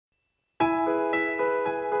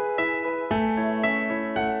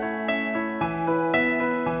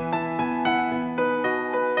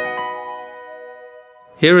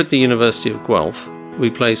Here at the University of Guelph,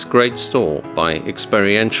 we place great store by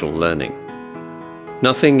experiential learning.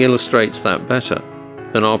 Nothing illustrates that better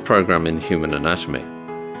than our program in human anatomy,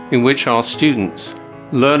 in which our students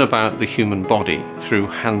learn about the human body through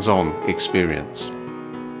hands-on experience.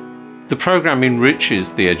 The program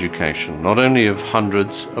enriches the education not only of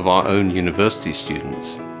hundreds of our own university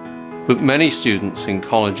students, but many students in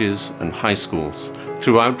colleges and high schools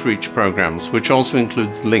through outreach programs, which also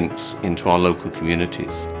includes links into our local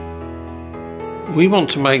communities. We want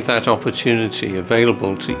to make that opportunity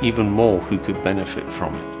available to even more who could benefit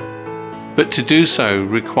from it. But to do so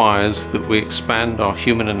requires that we expand our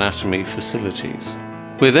human anatomy facilities.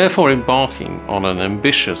 We're therefore embarking on an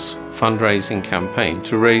ambitious fundraising campaign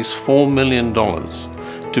to raise $4 million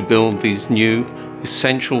to build these new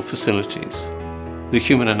essential facilities, the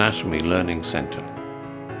Human Anatomy Learning Center.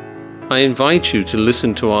 I invite you to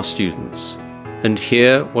listen to our students and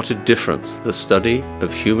hear what a difference the study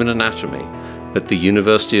of human anatomy at the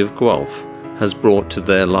University of Guelph has brought to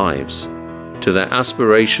their lives, to their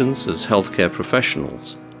aspirations as healthcare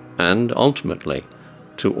professionals, and ultimately,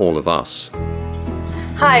 to all of us.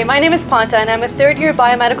 Hi, my name is Panta and I'm a third-year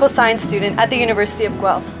biomedical science student at the University of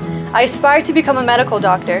Guelph. I aspire to become a medical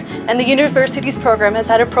doctor, and the university's program has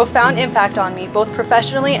had a profound impact on me, both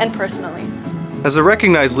professionally and personally. As a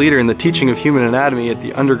recognized leader in the teaching of human anatomy at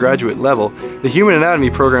the undergraduate level, the Human Anatomy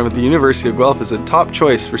program at the University of Guelph is a top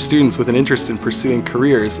choice for students with an interest in pursuing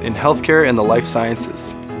careers in healthcare and the life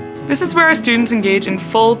sciences. This is where our students engage in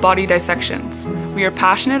full body dissections. We are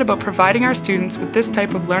passionate about providing our students with this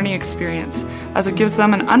type of learning experience, as it gives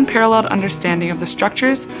them an unparalleled understanding of the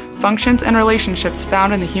structures, functions, and relationships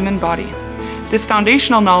found in the human body. This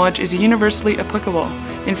foundational knowledge is universally applicable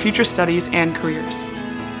in future studies and careers.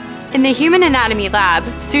 In the Human Anatomy Lab,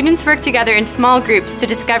 students work together in small groups to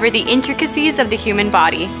discover the intricacies of the human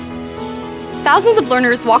body. Thousands of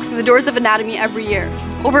learners walk through the doors of anatomy every year.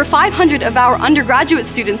 Over 500 of our undergraduate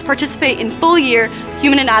students participate in full-year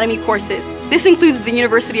human anatomy courses. This includes the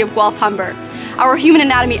University of Guelph Hamburg. Our Human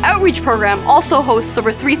Anatomy Outreach program also hosts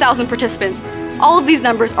over 3,000 participants. All of these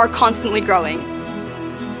numbers are constantly growing.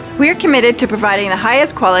 We're committed to providing the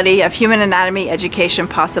highest quality of human anatomy education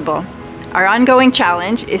possible. Our ongoing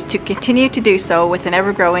challenge is to continue to do so with an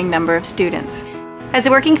ever-growing number of students. As a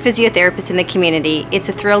working physiotherapist in the community, it's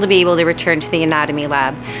a thrill to be able to return to the anatomy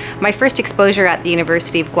lab. My first exposure at the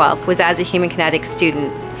University of Guelph was as a human kinetics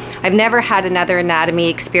student. I've never had another anatomy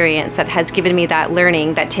experience that has given me that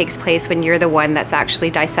learning that takes place when you're the one that's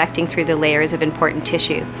actually dissecting through the layers of important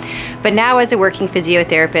tissue. But now as a working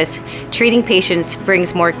physiotherapist, treating patients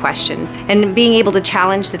brings more questions, and being able to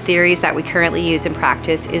challenge the theories that we currently use in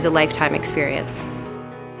practice is a lifetime experience.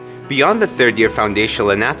 Beyond the third-year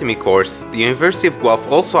foundational anatomy course, the University of Guelph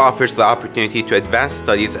also offers the opportunity to advance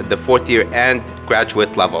studies at the fourth-year and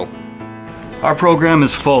graduate level. Our program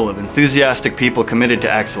is full of enthusiastic people committed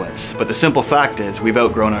to excellence, but the simple fact is we've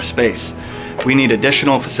outgrown our space. We need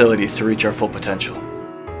additional facilities to reach our full potential.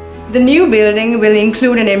 The new building will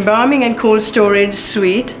include an embalming and cold storage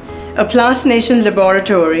suite, a plastination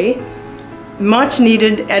laboratory, much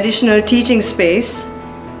needed additional teaching space,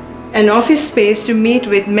 an office space to meet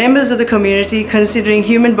with members of the community considering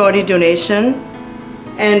human body donation,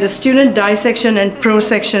 and a student dissection and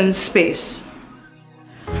prosection space.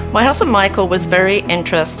 My husband Michael was very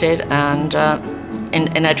interested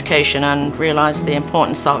in education and realized the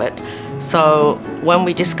importance of it. So when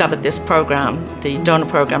we discovered this program, the donor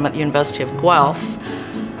program at the University of Guelph,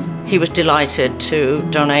 he was delighted to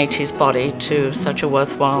donate his body to such a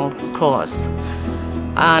worthwhile cause.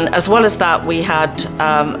 And as well as that, we had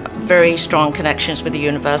very strong connections with the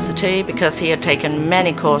university because he had taken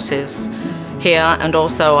many courses here, and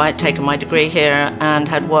also I had taken my degree here and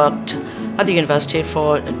had worked at the university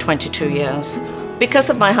for 22 years. Because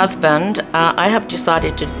of my husband, I have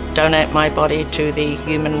decided to donate my body to the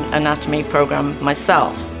Human Anatomy program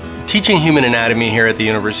myself. Teaching human anatomy here at the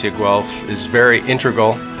University of Guelph is very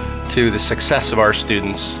integral to the success of our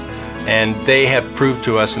students, and they have proved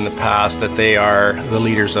to us in the past that they are the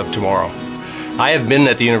leaders of tomorrow. I have been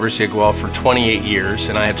at the University of Guelph for 28 years,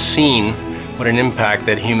 and I have seen what an impact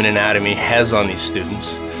that human anatomy has on these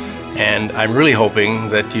students. And I'm really hoping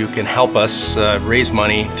that you can help us raise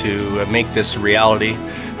money to make this a reality,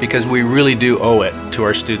 because we really do owe it to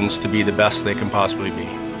our students to be the best they can possibly be.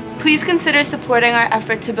 Please consider supporting our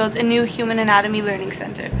effort to build a new Human Anatomy Learning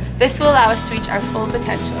Center. This will allow us to reach our full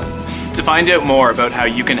potential. To find out more about how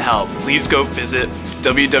you can help, please go visit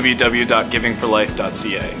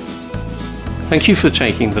www.givingforlife.ca. Thank you for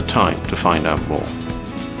taking the time to find out more.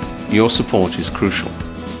 Your support is crucial,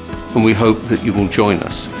 and we hope that you will join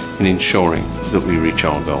us in ensuring that we reach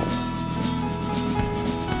our goal.